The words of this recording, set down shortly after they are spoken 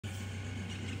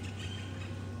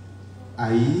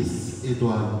Aïs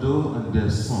Eduardo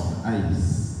Anderson,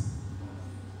 Aïs.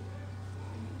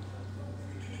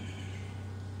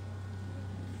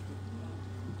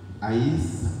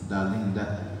 Aïs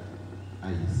Darlinda,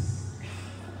 Aïs.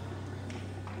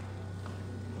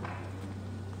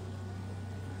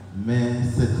 Mais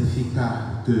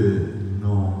certificat que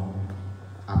nous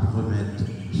appromettons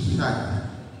chaque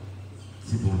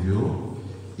Tibonio,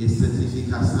 et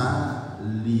certificat ça,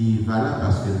 il valable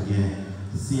parce que bien,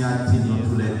 si on dit dans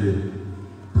tous les deux,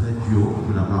 près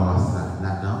pour la paroisse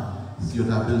là-dedans, si on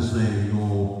a besoin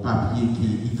d'un papier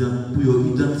pour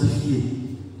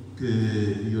identifier que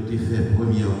vous avez fait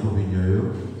première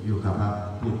communion, vous êtes capable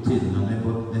de porter dans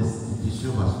n'importe quelle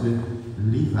institution parce que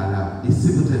c'est valable. Et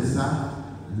c'est peut-être ça,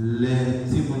 les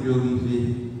témoins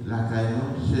arrivés, la caillon,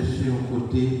 chercher un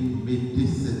côté, mettez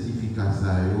certificat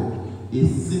ça, et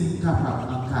si vous êtes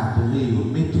capable d'encadrer,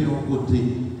 mettez un côté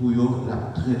pour vous,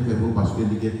 très très beau parce que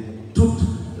il y a tout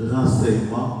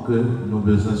renseignement que nous avons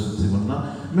besoin sur ce monde-là.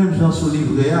 Même gens sur le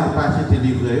livret, pas acheter le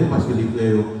livret parce que le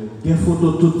livret, il y a une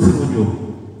photo de tout le monde.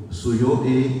 Sur yo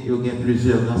et il y a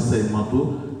plusieurs renseignements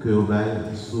que vous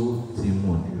avez sur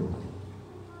Timon.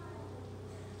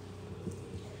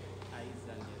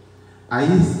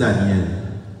 Aïs Daniel.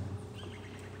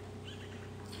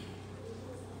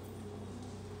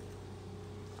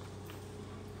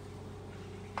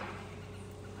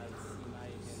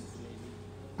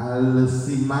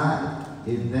 Alcima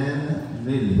Eden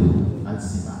Nelly.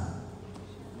 Alcima.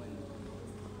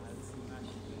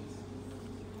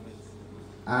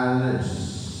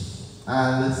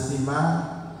 Alcima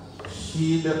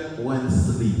Sheed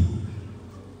Wensley.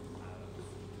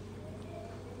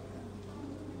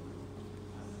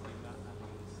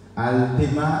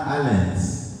 Altema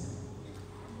Allens.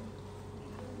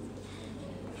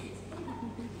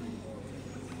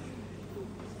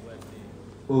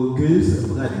 Auguste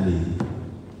Bradley.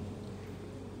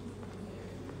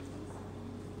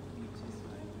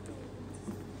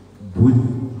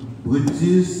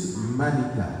 Brutus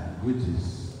Malika.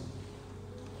 Brutus.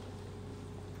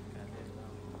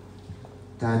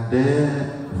 Kader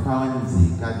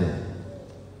Farenzi. Kader.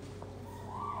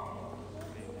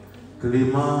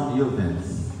 Clément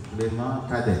Jovens. Clément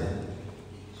Kader.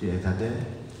 Tu es Kader?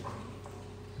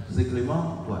 C'est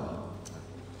Clément? Quoi?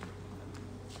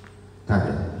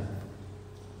 Kader.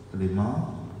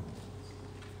 Clément.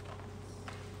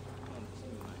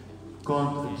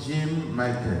 Contre Jim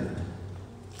Michael.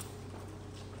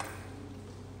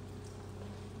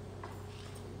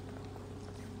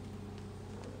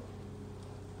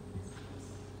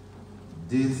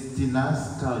 Destina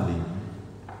Scarlett.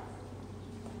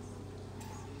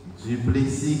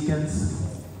 Duplessis Kensi.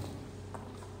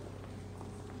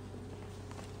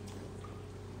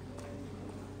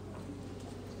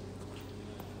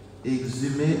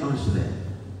 Exhumé Angelin.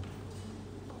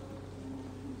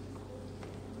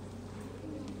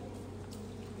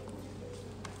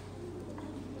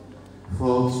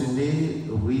 Fortuné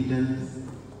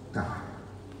Ridenka.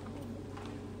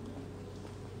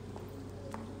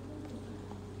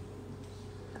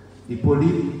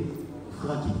 Hippolyte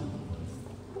Francky.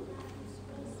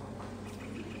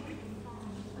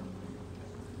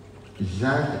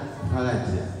 Jacques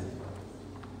Faradia.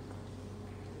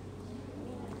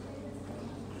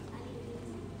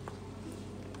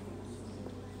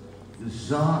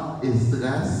 Jean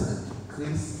Esdras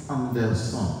Chris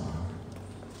Anderson.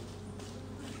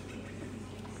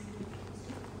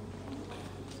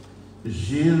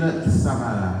 Gilles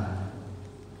Samara.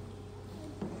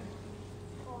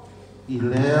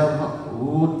 Hilaire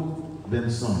Wood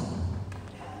Benson.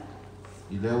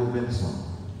 Hilaire Wood Benson.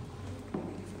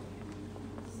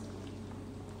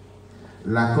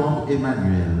 Lacombe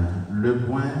Emmanuel.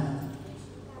 Lepoint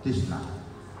Tishna.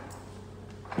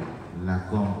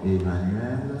 Lacombe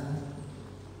Emmanuel.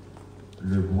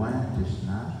 Lepoint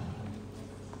Tishna.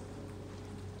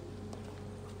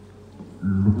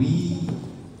 Louis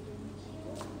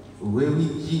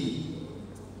Wewiji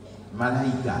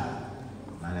Malaika.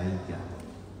 Malaika.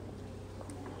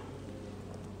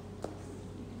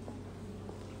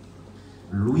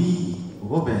 Louis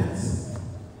Roberts.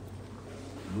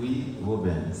 Louis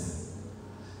Roberts.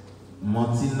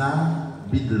 Montina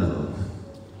Bidlove.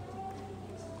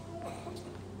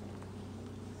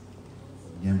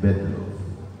 Bien Bedlove.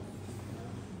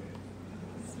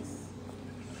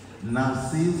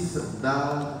 Narcisse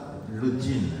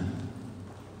Darludine.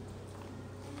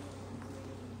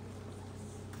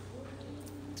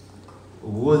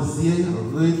 Rosier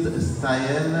Ruth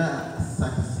Staël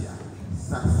Saskia.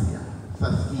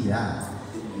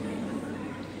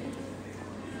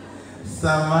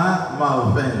 Sama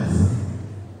Marvens.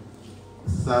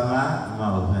 Sama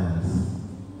Marvins.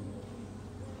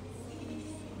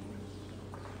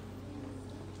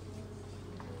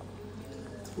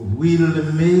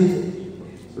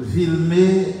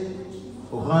 Vilme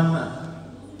Ron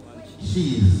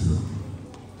Cheese.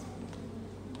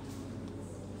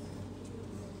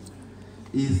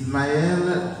 Ismaël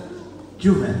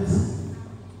Jumet.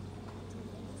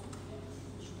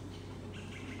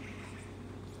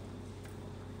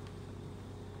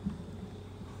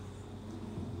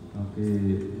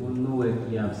 Pour nous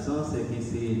qui est absent, c'est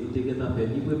que nous avons fait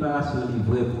ni préparation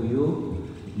livrée pour eux,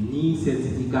 ni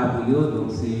certificat pour eux. Donc,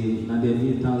 c'est dans le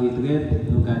dernier temps de retraite,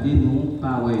 nous gardons nous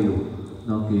pas.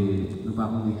 Donc, nous ne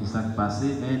savons pas qui s'est passé,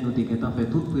 mais nous avons fait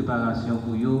toute préparation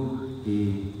pour eux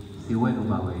et c'est ouais nous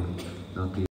pas. Donc,